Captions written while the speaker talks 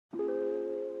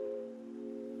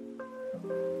Good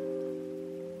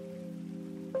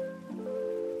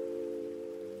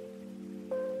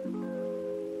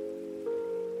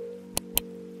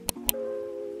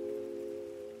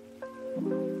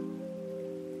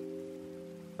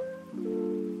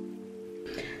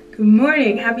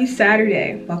morning, happy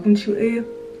Saturday. Welcome to a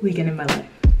weekend in my life.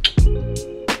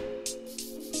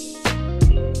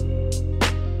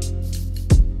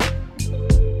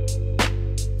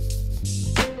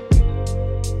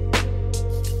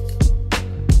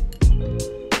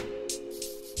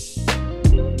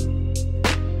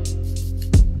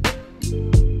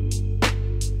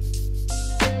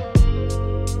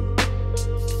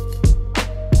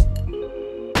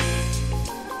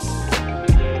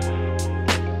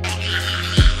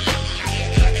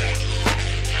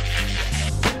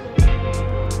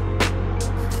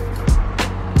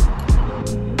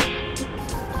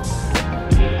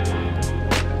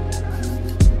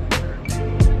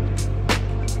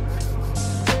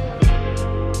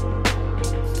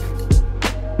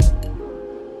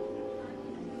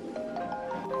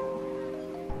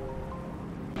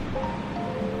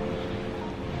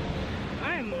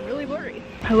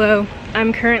 Hello,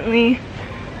 I'm currently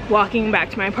walking back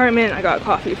to my apartment. I got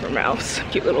coffee from Ralph's.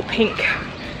 Cute little pink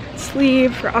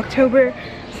sleeve for October.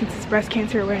 Since it's Breast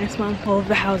Cancer Awareness Month, all of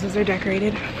the houses are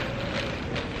decorated.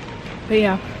 But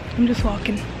yeah, I'm just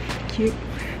walking. Cute,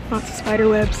 lots of spider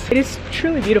webs. It is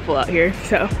truly beautiful out here,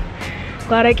 so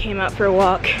glad I came out for a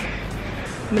walk.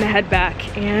 I'm gonna head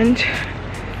back and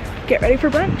get ready for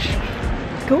brunch.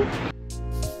 Cool.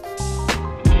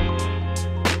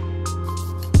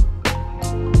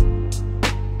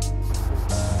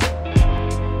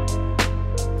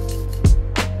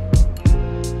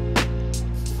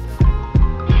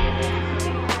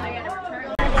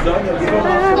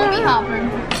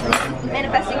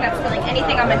 Manifesting not spilling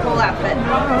anything on my cool outfit.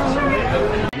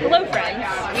 Hello friends,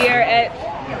 we are at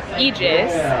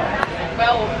Aegis.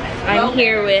 I'm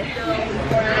here with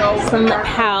some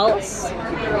pals.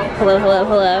 Hello, hello,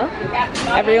 hello.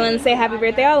 Everyone say happy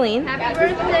birthday, Arlene. Happy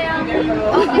birthday, Arlene.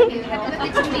 Oh, thank you.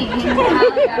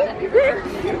 Happy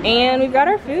birthday to me. And we've got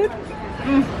our food.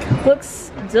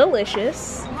 Looks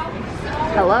delicious.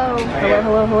 Hello. Hello,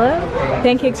 hello, hello.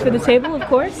 Pancakes for the table, of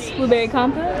course. Blueberry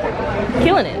compote.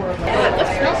 Killing it. It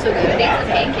smells so good. It's the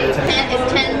pancakes.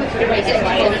 It's 10 degrees.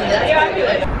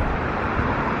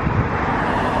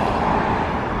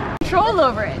 Control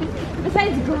over it.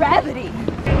 Besides gravity.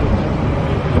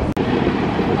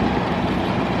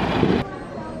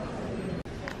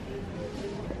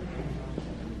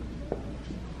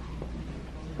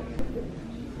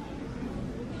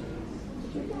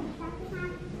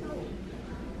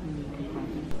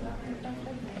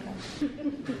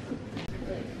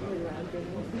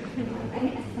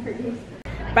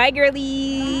 Bye,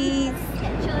 girlies.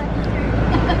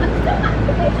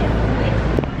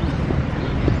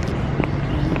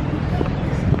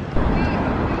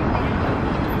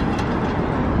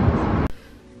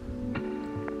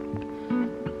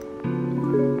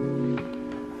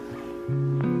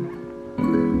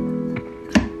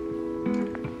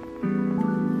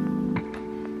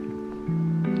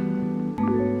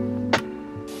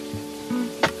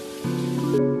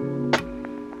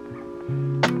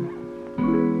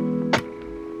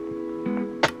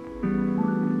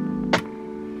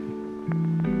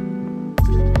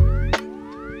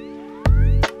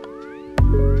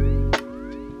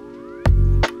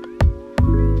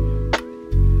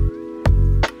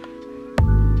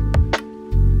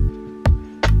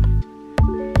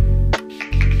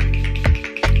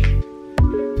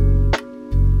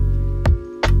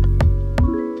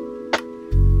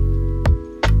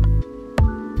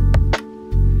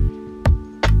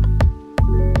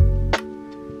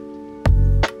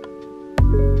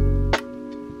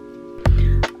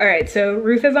 All right, so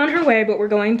Ruth is on her way, but we're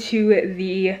going to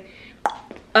the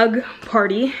UGG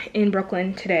party in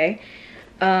Brooklyn today.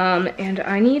 And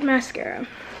I need mascara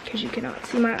because you cannot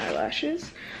see my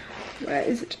eyelashes. Where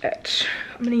is it at?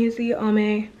 I'm gonna use the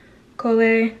Ame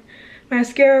Cole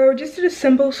mascara, just a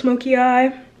simple smoky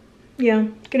eye. Yeah,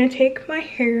 gonna take my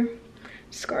hair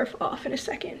scarf off in a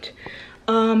second.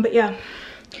 But yeah.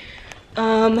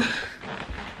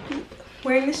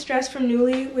 Wearing this dress from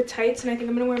Nuuly with tights, and I think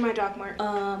I'm gonna wear my Doc Mart.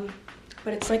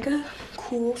 But it's like a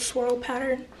cool swirl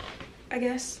pattern, I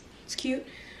guess. It's cute.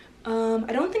 I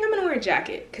don't think I'm gonna wear a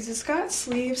jacket because it's got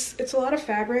sleeves. It's a lot of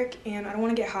fabric and I don't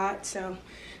want to get hot, so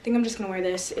I think I'm just gonna wear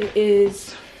this. It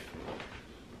is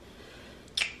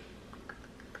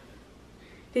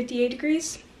 58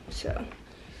 degrees, so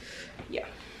yeah,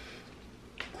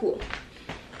 cool.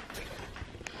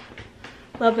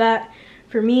 Love that.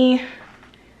 For me,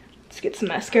 Let's get some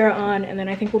mascara on and then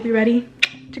I think we'll be ready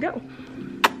to go.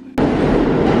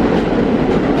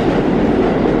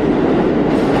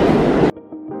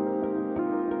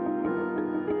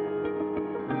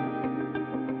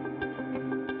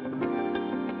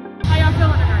 How y'all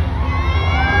feeling tonight?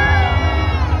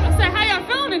 I said, how y'all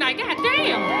feeling tonight? God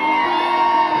damn.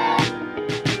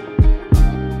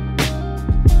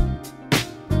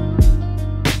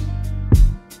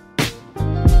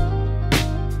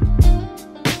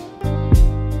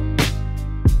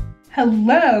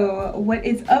 Hello, what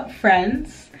is up,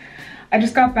 friends? I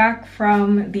just got back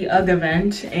from the UGG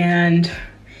event and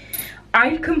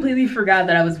I completely forgot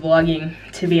that I was vlogging,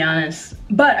 to be honest,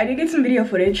 but I did get some video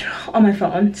footage on my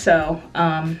phone, so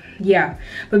yeah.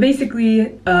 But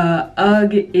basically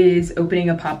UGG is opening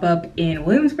a pop-up in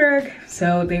Williamsburg,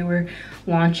 so they were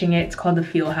launching it. It's called the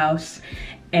Feel House,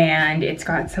 and it's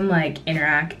got some like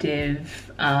interactive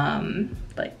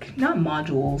like, not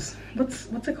modules,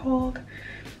 what's it called,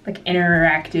 like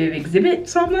interactive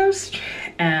exhibits almost,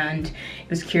 and it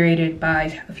was curated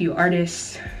by a few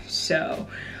artists, so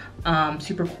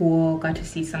super cool. Got to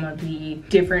see some of the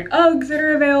different Uggs that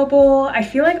are available. I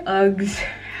feel like Uggs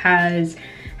has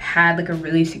had like a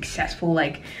really successful,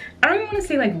 like, I don't even want to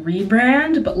say like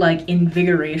rebrand, but like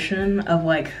invigoration of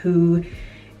like who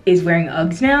is wearing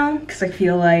Uggs now, because I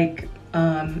feel like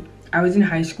I was in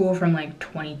high school from like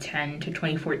 2010 to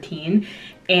 2014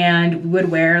 and we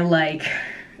would wear like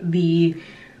the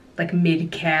like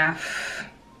mid-calf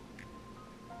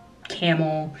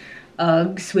camel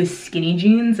Uggs with skinny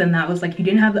jeans, and that was like, you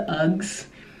didn't have the Uggs,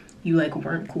 you like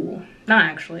weren't cool. Not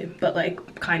actually, but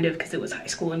like kind of, because it was high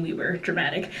school and we were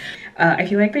dramatic. I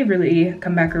feel like they've really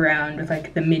come back around with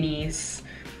like the minis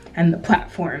and the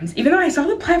platforms, even though I saw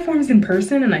the platforms in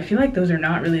person and I feel like those are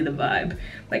not really the vibe.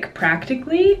 Like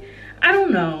practically, I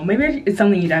don't know, maybe it's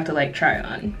something you'd have to like try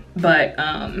on, but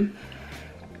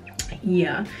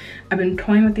yeah, I've been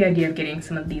toying with the idea of getting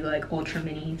some of the like ultra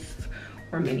minis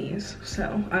or minis,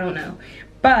 so I don't know.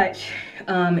 But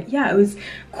yeah, it was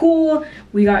cool.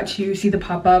 We got to see the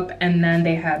pop-up, and then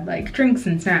they had like drinks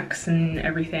and snacks and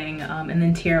everything, and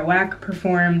then Tierra Whack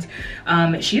performed.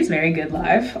 She is very good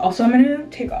live. Also, I'm gonna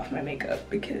take off my makeup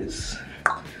because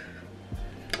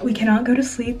we cannot go to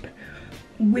sleep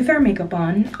with our makeup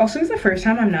on. Also, it's the first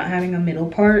time I'm not having a middle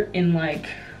part in like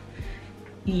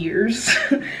years.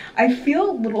 I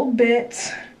feel a little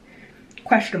bit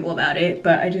questionable about it,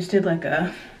 but I just did like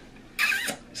a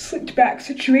slicked back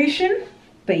situation.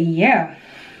 But yeah,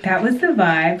 that was the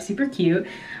vibe. Super cute.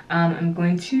 I'm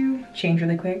going to change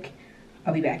really quick.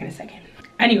 I'll be back in a second.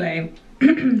 Anyway,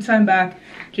 so I'm back.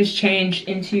 Just changed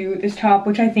into this top,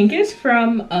 which I think is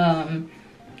from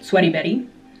Sweaty Betty,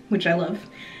 which I love.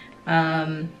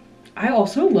 I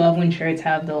also love when shirts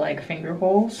have the like finger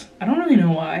holes. I don't really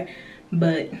know why,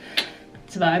 but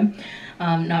it's a vibe.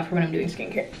 Not for when I'm doing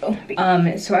skincare though.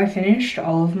 So I finished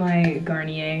all of my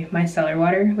Garnier micellar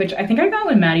water, which I think I got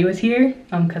when Maddie was here,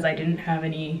 because I didn't have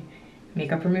any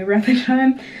makeup remover at the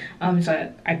time.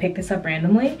 So I picked this up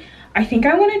randomly. I think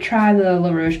I want to try the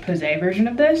La Roche-Posay version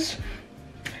of this,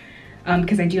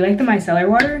 because I do like the micellar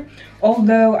water,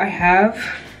 although I have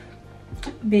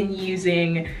been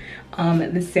using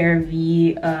the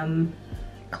CeraVe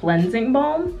cleansing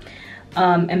balm.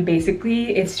 And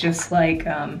basically it's just like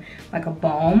a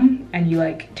balm, and you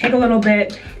like take a little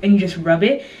bit and you just rub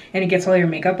it and it gets all your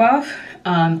makeup off.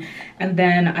 And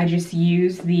then I just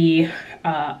use the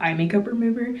eye makeup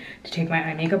remover to take my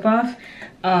eye makeup off.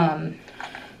 I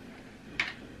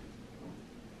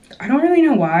don't really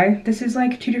know why this is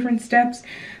like two different steps,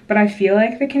 but I feel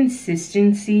like the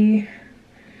consistency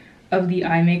of the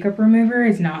eye makeup remover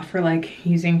is not for like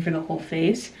using for the whole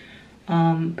face.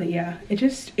 But yeah, it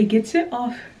gets it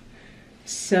off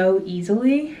so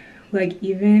easily. Like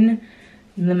even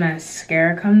the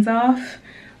mascara comes off.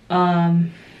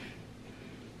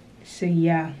 So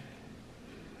yeah,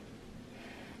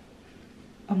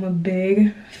 I'm a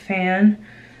big fan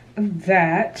of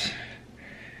that.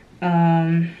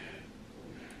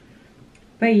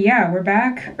 But yeah, we're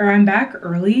back, or I'm back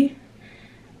early.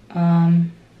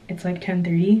 It's like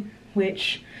 10:30,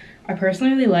 which I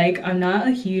personally really like. I'm not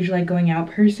a huge like going out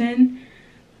person.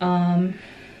 I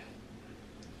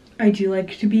do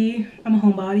like to be, I'm a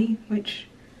homebody, which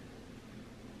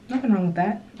nothing wrong with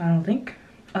that, I don't think.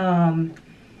 But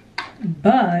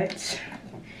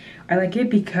I like it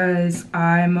because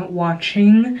I'm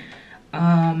watching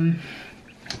One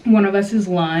of Us is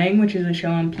Lying, which is a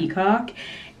show on Peacock,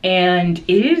 and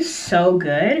it is so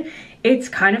good. It's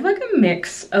kind of like a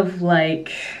mix of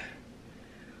like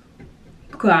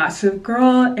Gossip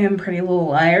Girl and Pretty Little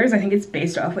Liars. I think it's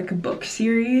based off like a book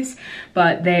series,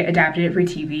 but they adapted it for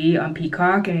TV on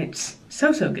Peacock and it's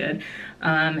so good.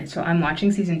 So I'm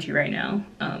watching season 2 right now.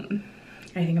 I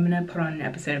think I'm gonna put on an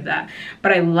episode of that,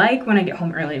 but I like when I get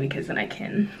home early because then I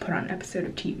can put on an episode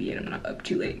of TV and I'm not up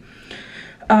too late.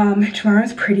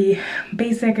 Tomorrow's pretty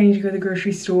basic. I need to go to the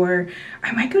grocery store.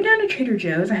 I might go down to Trader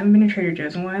Joe's. I haven't been to Trader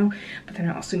Joe's in a while, but then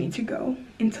I also need to go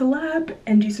into lab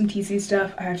and do some TC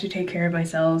stuff. I have to take care of my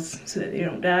cells so that they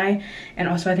don't die. And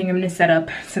also I think I'm gonna set up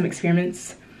some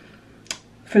experiments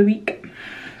for the week.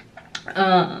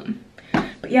 But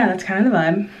yeah, that's kind of the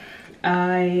vibe.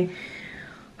 I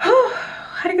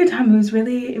had a good time.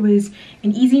 It was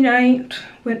an easy night.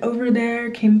 Went over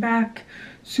there, came back,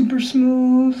 super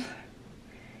smooth,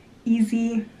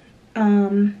 easy.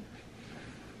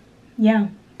 Yeah,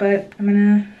 but I'm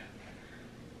gonna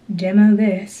demo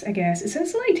this, I guess. It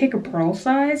says to like take a pearl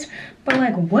size, but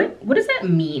like what does that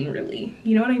mean really?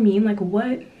 You know what I mean? Like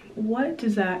what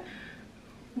does that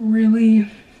really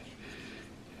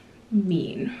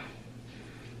mean?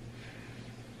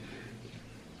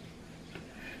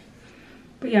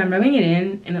 But yeah, I'm rubbing it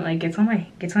in and it like gets on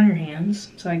your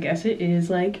hands. So I guess it is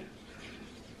like,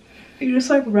 you just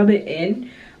like rub it in.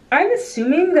 I'm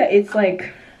assuming that it's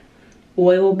like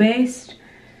oil based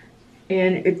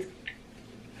and it's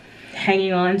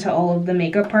hanging on to all of the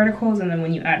makeup particles, and then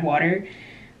when you add water,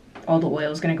 all the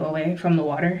oil is gonna go away from the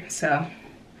water. So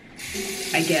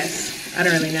I guess, I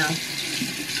don't really know.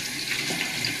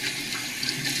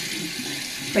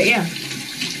 But yeah.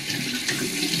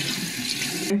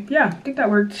 Yeah, I think that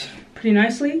worked pretty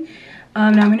nicely. Now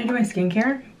I'm gonna do my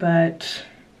skincare, but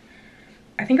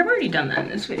I think I've already done that in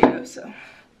this video, so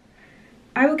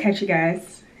I will catch you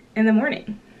guys in the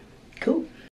morning. Cool.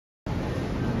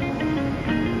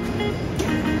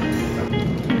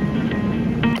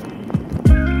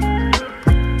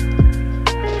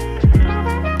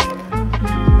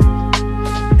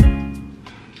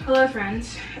 Hello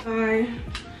friends, I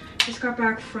just got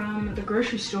back from the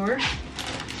grocery store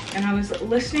and I was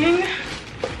listening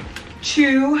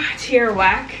to Tierra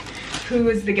Whack, who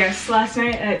was the guest last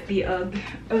night at the UGG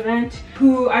event,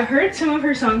 who I've heard some of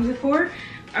her songs before.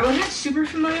 I wasn't super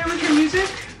familiar with her music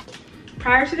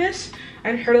prior to this.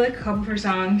 I'd heard like a couple of her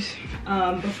songs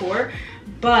before,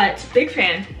 but big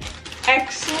fan.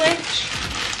 Excellent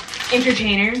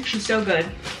entertainer, she's so good.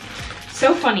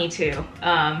 So funny too.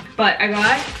 But I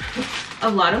got a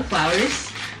lot of flowers.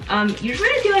 Usually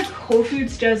I feel like Whole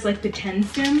Foods does like the 10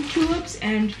 stem tulips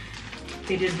and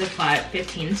they did the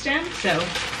 15 stem, so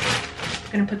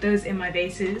I'm gonna put those in my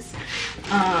vases.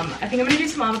 I think I'm gonna do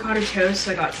some avocado toast.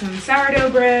 So I got some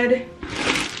sourdough bread.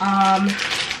 I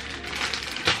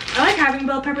like having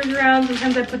bell peppers around.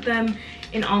 Sometimes I put them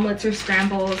in omelets or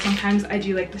scrambles. Sometimes I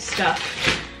do like the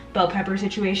stuffed bell pepper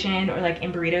situation or like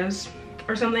in burritos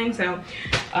or something. So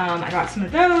I got some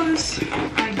of those.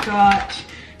 I got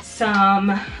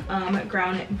some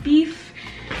ground beef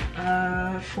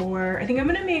for, I think I'm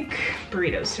gonna make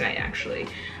burritos tonight actually.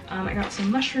 I got some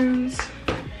mushrooms.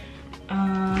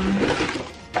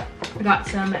 I got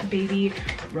some baby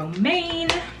romaine,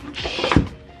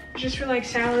 just for like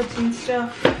salads and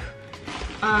stuff.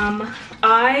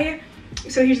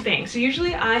 So here's the thing. So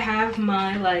usually I have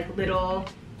my like little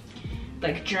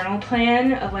like journal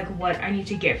plan of like what I need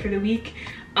to get for the week.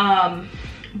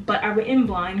 But I went in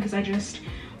blind because I just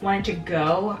wanted to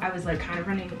go. I was like kind of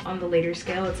running on the later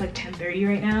scale. It's like 10:30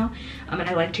 right now. And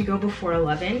I like to go before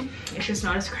 11. It's just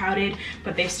not as crowded,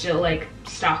 but they still like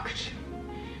stocked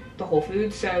the Whole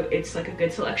Foods. So it's like a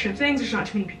good selection of things. There's not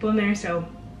too many people in there, so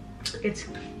it's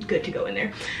good to go in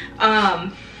there.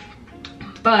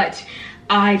 But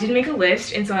I did make a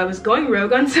list, and so I was going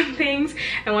rogue on some things,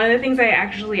 and one of the things I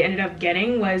actually ended up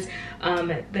getting was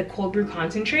the cold brew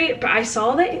concentrate, but I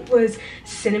saw that it was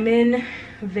cinnamon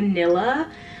vanilla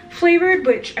flavored,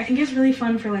 which I think is really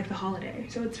fun for like the holiday.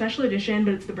 So it's special edition,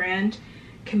 but it's the brand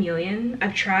Chameleon.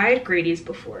 I've tried Grady's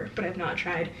before, but I've not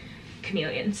tried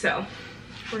Chameleon, so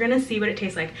we're gonna see what it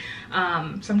tastes like.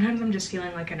 Sometimes I'm just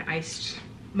feeling like an iced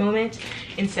moment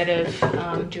instead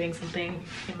of doing something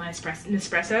in my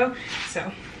Nespresso.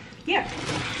 So yeah,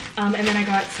 and then I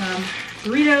got some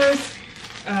burritos,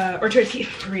 or tortilla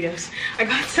burritos. I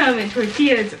got some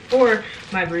tortillas for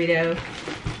my burrito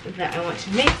that I want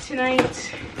to make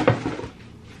tonight.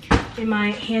 In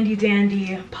my handy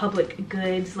dandy public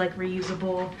goods like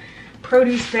reusable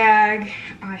produce bag,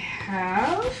 I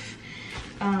have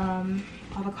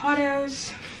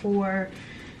avocados for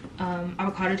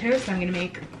avocado toast that I'm gonna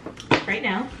make right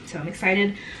now, so I'm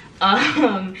excited.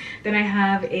 Then I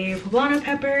have a poblano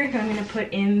pepper that I'm gonna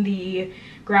put in the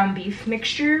ground beef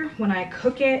mixture when I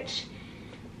cook it.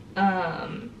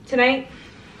 Tonight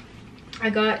I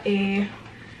got a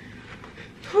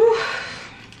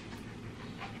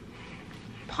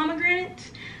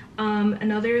pomegranate,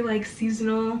 another like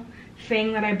seasonal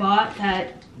thing that I bought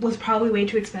that was probably way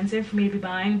too expensive for me to be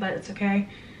buying, but it's okay.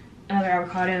 Another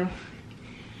avocado,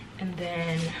 and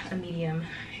then a medium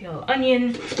yellow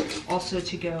onion, also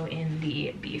to go in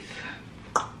the beef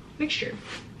mixture.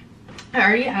 I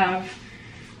already have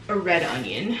a red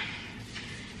onion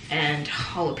and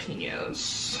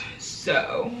jalapenos,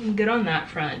 so I'm good on that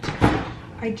front.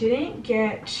 I didn't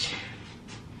get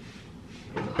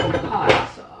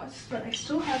hot sauce, but I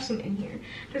still have some in here.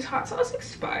 Does hot sauce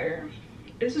expire?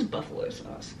 This is buffalo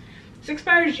sauce. This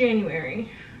expires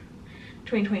January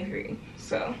 2023,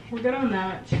 so we're good on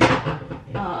that.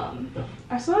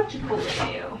 I still have chipotle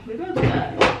mayo. Maybe I'll do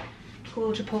that. A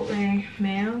little chipotle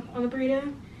mayo on the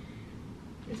burrito.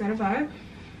 Is that a vibe?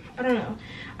 I don't know.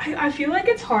 I feel like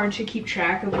it's hard to keep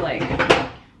track of like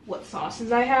what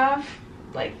sauces I have,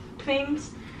 like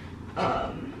things.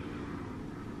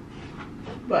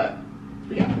 But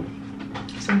yeah,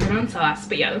 so I'm good on sauce.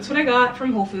 But yeah, that's what I got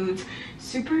from Whole Foods.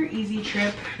 Super easy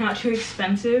trip, not too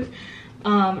expensive.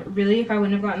 Really, if I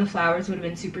wouldn't have gotten the flowers, it would have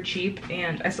been super cheap,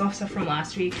 and I still have stuff from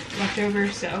last week left over,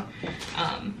 so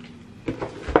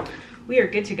we are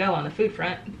good to go on the food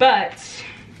front. But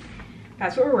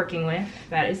that's what we're working with.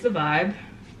 That is the vibe.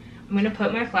 I'm gonna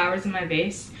put my flowers in my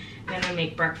vase, and I'm gonna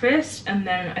make breakfast, and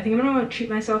then I think I'm gonna treat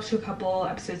myself to a couple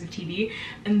episodes of TV,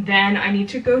 and then I need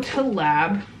to go to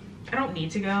lab. I don't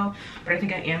need to go, but I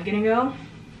think I am gonna go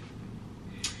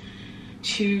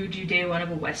to do day 1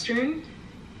 of a Western.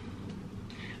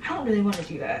 I don't really want to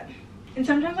do that, and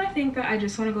sometimes I think that I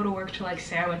just want to go to work to like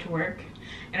say I went to work,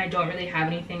 and I don't really have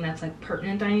anything that's like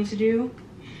pertinent that I need to do,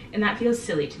 and that feels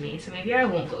silly to me, so maybe I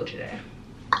won't go today.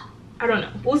 I don't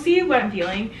know, we'll see what I'm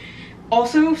feeling.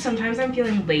 Also, sometimes I'm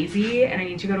feeling lazy and I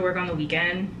need to go to work on the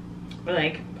weekend, or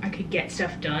like I could get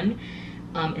stuff done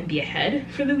and be ahead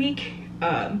for the week.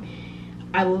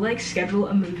 I will like schedule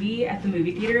a movie at the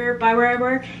movie theater by where I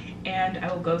work, and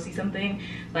I will go see something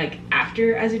like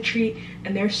after as a treat.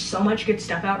 And there's so much good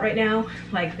stuff out right now.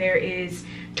 Like there is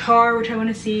Tar, which I want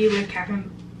to see, with Catherine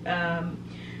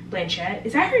Blanchett.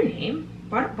 Is that her name?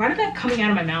 Why did that coming out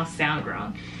of my mouth sound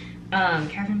wrong?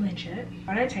 Catherine Blanchett.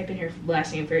 Why did I type in her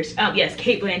last name first? Yes,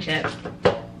 Kate Blanchett.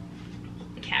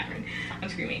 Catherine. I'm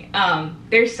screaming.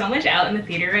 There's so much out in the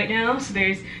theater right now. So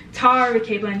there's Tar with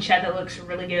Kate Blanchett that looks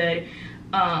really good.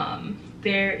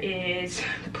 There is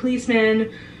The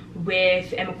Policeman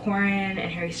with Emma Corrin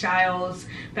and Harry Styles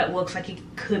that looks like it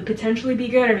could potentially be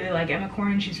good. I really like Emma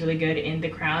Corrin. She's really good in The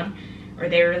Crown, or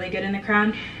they were really good in The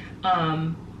Crown.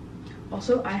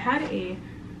 Also, I had a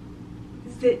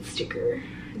zit sticker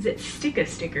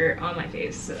on my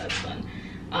face, so that's fun.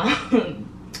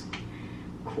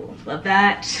 Cool, love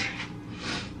that.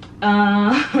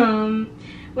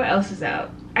 What else is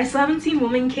out? I still haven't seen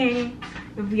Woman King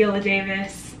with Viola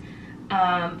Davis.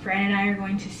 Fran and I are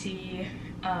going to see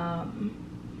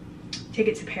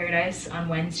Ticket to Paradise on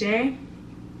Wednesday.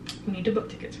 We need to book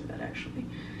tickets for that actually.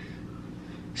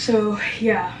 So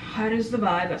yeah, that is the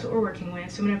vibe. That's what we're working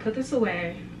with. So I'm gonna put this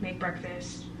away, make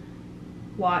breakfast,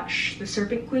 watch The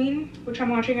Serpent Queen, which I'm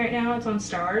watching right now. It's on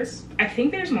Stars. I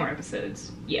think there's more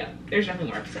episodes. Yeah, there's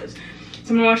definitely more episodes.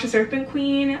 So I'm gonna watch The Serpent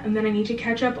Queen, and then I need to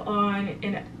catch up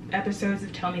on episodes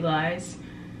of Tell Me Lies.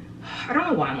 I don't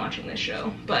know why I'm watching this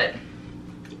show, but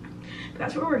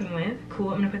that's what we're working with. Cool,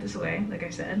 I'm gonna put this away, like I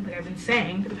said, like I've been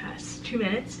saying for the past 2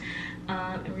 minutes,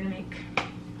 and we're gonna make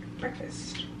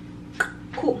breakfast.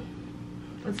 Cool,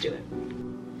 let's do it.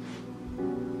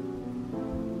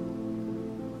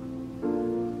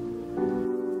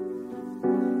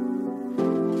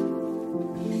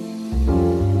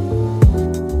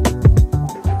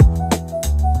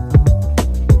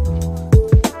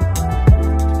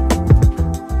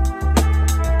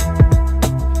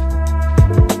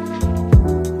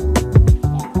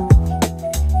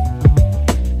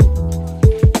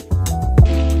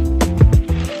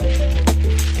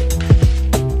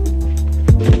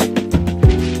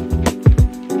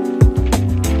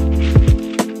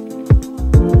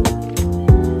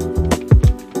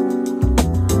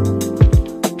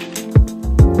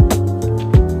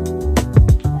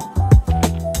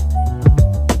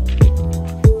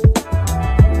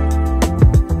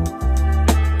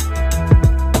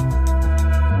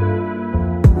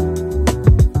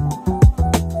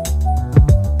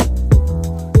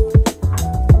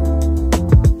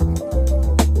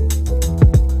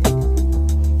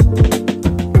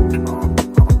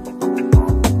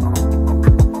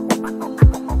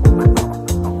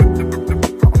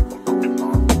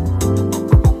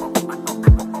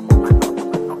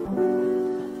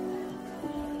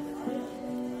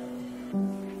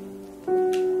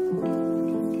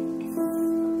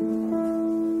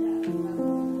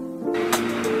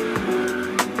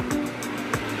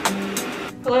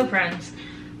 friends.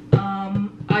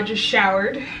 I just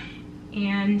showered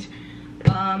and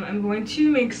I'm going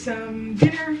to make some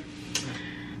dinner,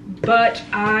 but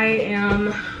I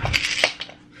am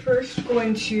first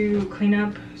going to clean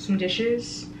up some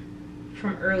dishes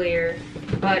from earlier,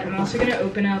 but I'm also gonna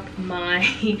open up my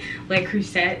Le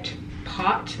Creuset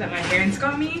pot that my parents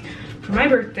got me for my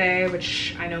birthday,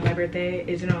 which I know my birthday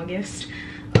is in August.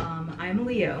 I'm a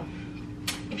Leo,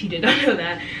 if you did not know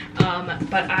that.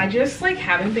 But I just like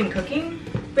haven't been cooking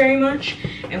very much,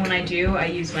 and when I do, I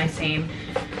use my same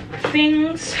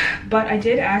things, but I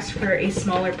did ask for a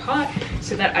smaller pot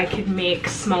so that I could make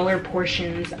smaller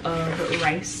portions of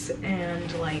rice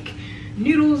and like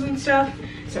noodles and stuff.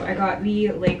 So I got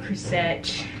the Le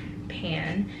Creuset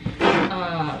pan.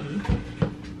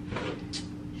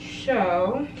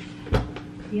 So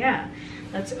yeah,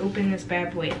 let's open this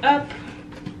bad boy up.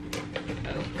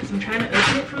 Oh, because I'm trying to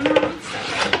open it from the wrong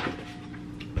side.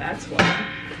 That's why.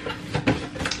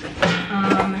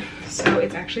 So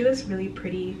it's actually this really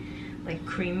pretty like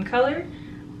cream color,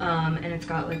 and it's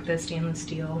got like the stainless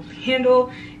steel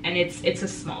handle, and it's a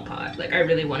small pot. Like I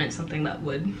really wanted something that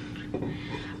would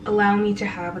allow me to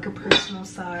have like a personal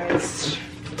sized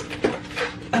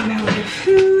amount of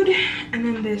food. And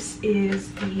then this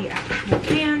is the actual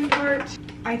pan part.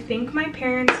 I think my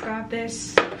parents got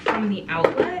this from the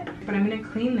outlet, but I'm gonna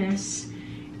clean this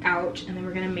out and then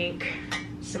we're gonna make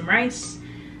some rice.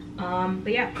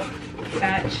 But yeah,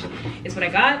 that is what I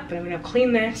got, but I'm gonna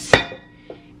clean this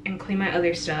and clean my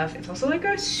other stuff. It's also like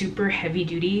a super heavy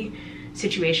duty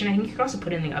situation. I think you could also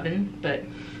put it in the oven, but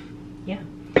yeah,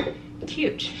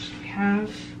 cute. We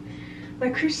have Le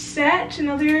Creuset,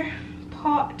 another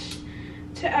pot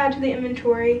to add to the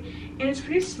inventory, and it's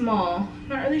pretty small.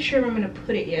 Not really sure where I'm gonna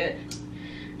put it yet.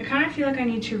 I kind of feel like I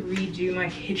need to redo my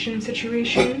kitchen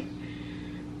situation,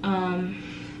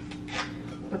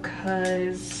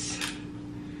 because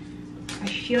I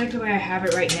feel like the way I have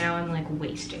it right now, I'm like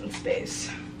wasting space,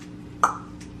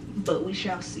 but we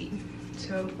shall see.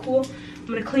 So cool. I'm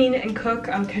gonna clean and cook.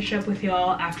 I'll catch up with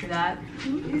y'all after that.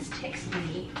 Who is texting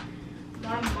me?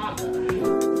 My mama.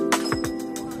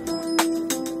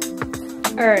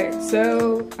 All right,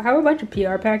 so I have a bunch of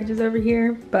PR packages over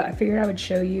here, but I figured I would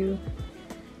show you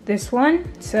this one.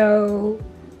 So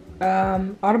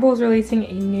Audible is releasing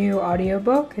a new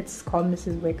audiobook. It's called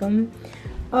Mrs. Wickham.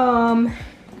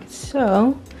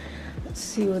 So let's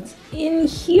see what's in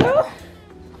here.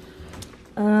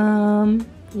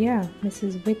 Yeah,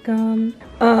 Mrs. Wickham.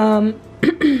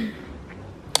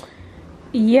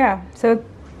 Yeah, so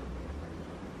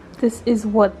this is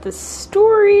what the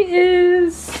story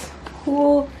is.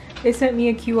 Cool. They sent me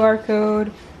a QR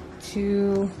code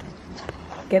to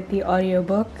get the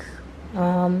audiobook.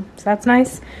 So that's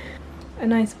nice. A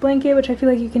nice blanket, which I feel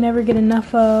like you can never get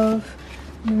enough of.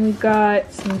 And we've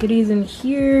got some goodies in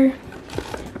here.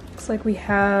 Looks like we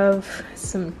have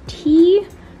some tea.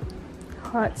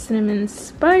 Hot cinnamon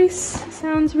spice.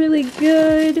 Sounds really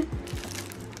good.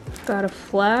 Got a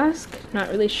flask. Not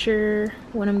really sure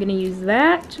when I'm gonna use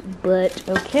that, but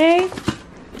okay.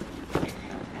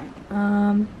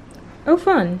 Oh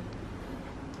fun.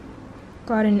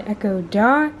 Got an Echo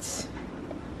Dot.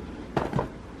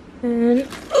 And,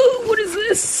 oh, what is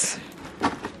this?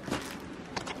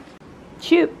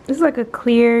 Cute. This is like a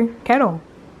clear kettle.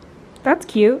 That's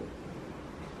cute.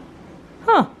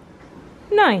 Huh.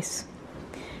 Nice.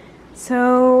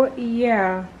 So,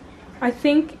 yeah. I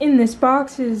think in this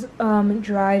box is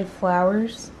dried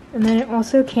flowers. And then it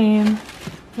also came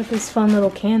with this fun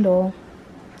little candle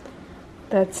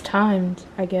that's timed,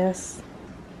 I guess.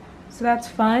 So that's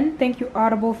fun. Thank you,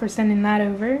 Audible, for sending that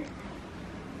over.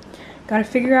 Gotta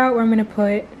figure out where I'm gonna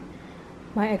put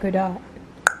my Echo Dot.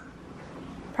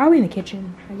 Probably in the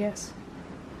kitchen, I guess.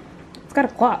 It's got a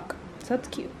clock, so that's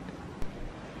cute.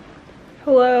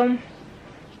 Hello.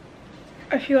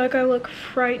 I feel like I look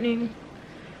frightening.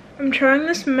 I'm trying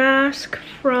this mask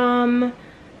from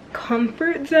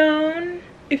Comfort Zone.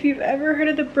 If you've ever heard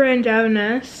of the brand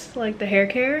Davines, like the hair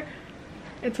care,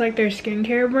 it's like their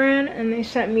skincare brand, and they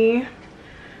sent me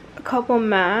a couple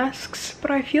masks, but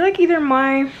I feel like either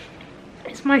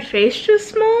is my face just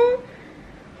small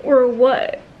or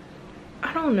what?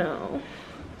 I don't know.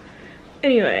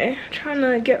 Anyway, trying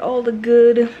to get all the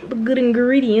good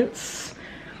ingredients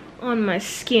on my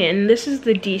skin. This is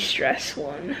the de-stress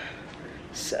one.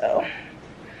 So,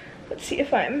 let's see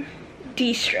if I'm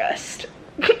de-stressed.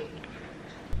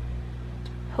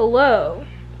 Hello.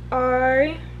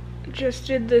 I just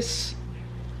did this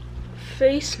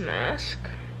face mask.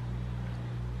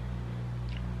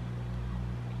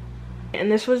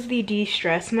 And this was the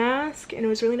de-stress mask, and it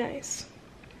was really nice.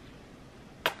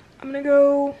 I'm gonna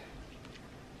go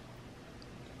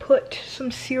put some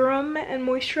serum and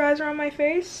moisturizer on my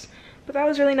face, but that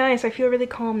was really nice. I feel really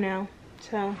calm now,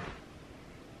 so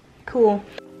cool.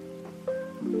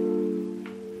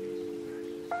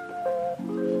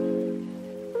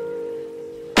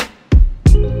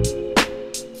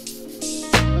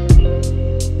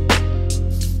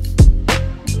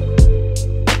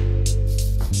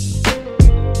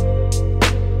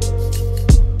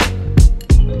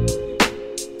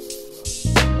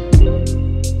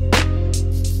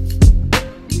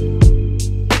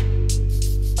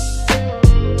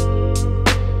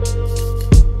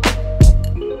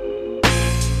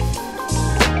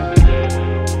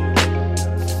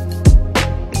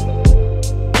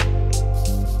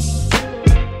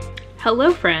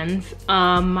 Hello friends,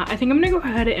 I think I'm gonna go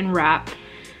ahead and wrap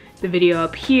the video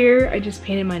up here. I just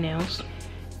painted my nails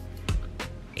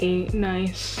a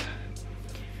nice,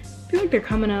 I feel like they're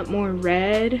coming up more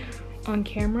red on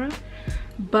camera,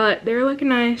 but they're like a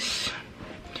nice,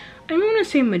 I don't want to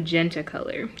say magenta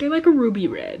color. They're like a ruby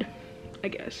red, I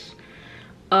guess.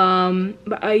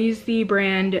 But I use the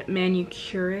brand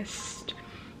Manicurist,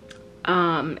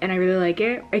 and I really like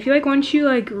it. I feel like once you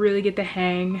like really get the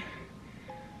hang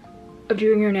of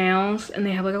doing your nails, and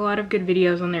they have like a lot of good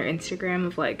videos on their Instagram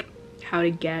of like how to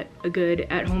get a good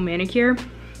at-home manicure,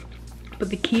 but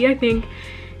the key I think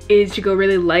is to go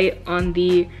really light on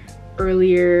the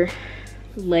earlier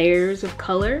layers of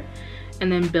color and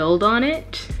then build on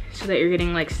it so that you're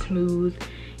getting like smooth,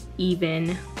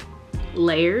 even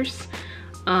layers.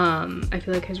 I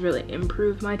feel like has really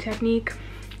improved my technique.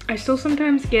 I still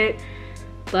sometimes get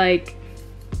like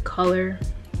color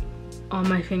on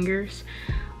my fingers,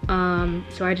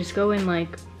 so I just go in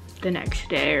like the next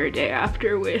day or day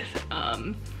after with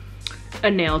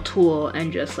a nail tool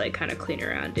and just like kind of clean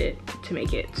around it to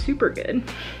make it super good.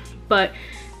 But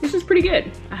this is pretty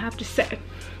good, I have to say.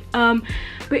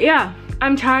 But yeah,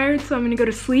 I'm tired, so I'm gonna go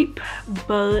to sleep,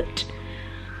 but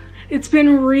it's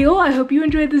been real. I hope you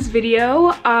enjoyed this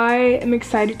video. I am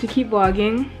excited to keep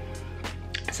vlogging,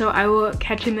 so I will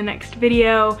catch you in the next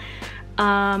video.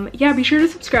 Yeah, be sure to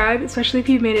subscribe, especially if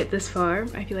you've made it this far.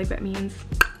 I feel like that means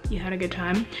you had a good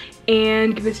time.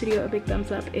 And give this video a big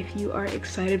thumbs up if you are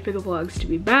excited for the vlogs to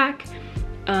be back.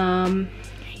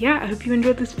 Yeah, I hope you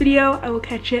enjoyed this video. I will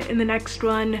catch you in the next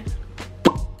one.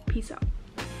 Peace out.